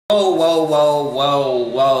Whoa, whoa, whoa, whoa,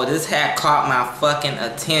 whoa. This hat caught my fucking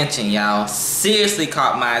attention, y'all. Seriously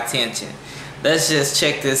caught my attention. Let's just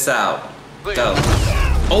check this out. Go.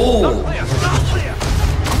 Oh!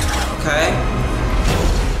 Okay.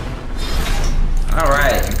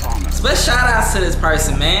 Alright. Special shout outs to this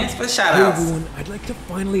person, man. Special shout outs. Hey everyone, I'd like to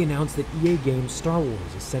finally announce that EA Games Star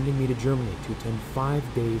Wars is sending me to Germany to attend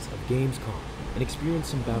 5 days of Gamescom and experience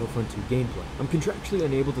some Battlefront 2 gameplay. I'm contractually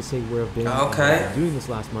unable to say where I've been and what I've been doing this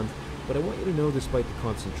last month, but I want you to know despite the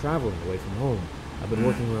constant traveling away from home, I've been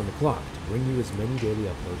working around the clock to bring you as many daily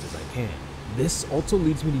uploads as I can. This also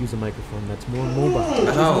leads me to use a microphone that's more mobile, which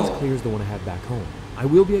isn't as clear as the one I have back home. I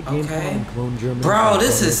will be at Gamescom in Cologne, Germany. Bro,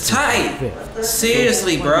 this is tight.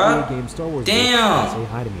 Seriously, bro. Damn. Say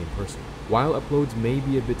hi to me in person. While uploads may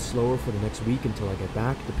be a bit slower for the next week until I get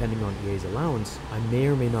back, depending on EA's allowance, I may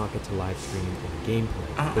or may not get to live stream any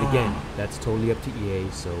gameplay. But again, that's totally up to EA,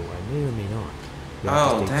 so I may or may not.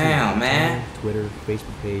 Oh, damn, man. Twitter,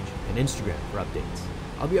 Facebook page, and Instagram for updates.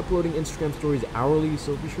 I'll be uploading Instagram stories hourly,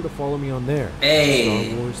 so be sure to follow me on there.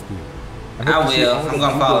 Hey. StarWarsTheory. I will. I'm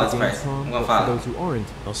gonna follow this person. I'm gonna follow. For those who aren't,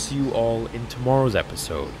 I'll see you all in tomorrow's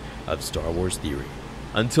episode of Star Wars Theory.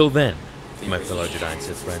 Until then, my fellow Jedi and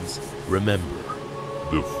Sith friends, remember,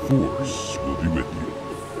 the Force will be with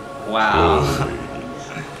you. Wow.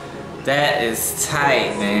 That is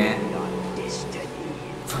tight, man.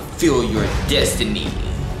 Fulfill your destiny.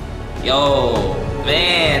 Yo,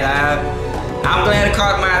 man, I'm glad it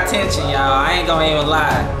caught my attention, y'all. I ain't gonna even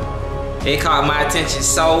lie. It caught my attention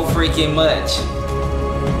so freaking much.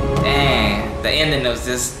 Dang, the ending was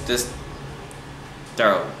just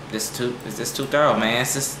thorough. It's just too thorough, man.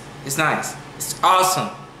 It's nice. It's awesome.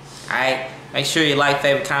 Alright? Make sure you like,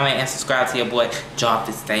 favorite, comment, and subscribe to your boy,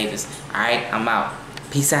 Jarvis Davis. Alright? I'm out.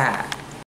 Peace out.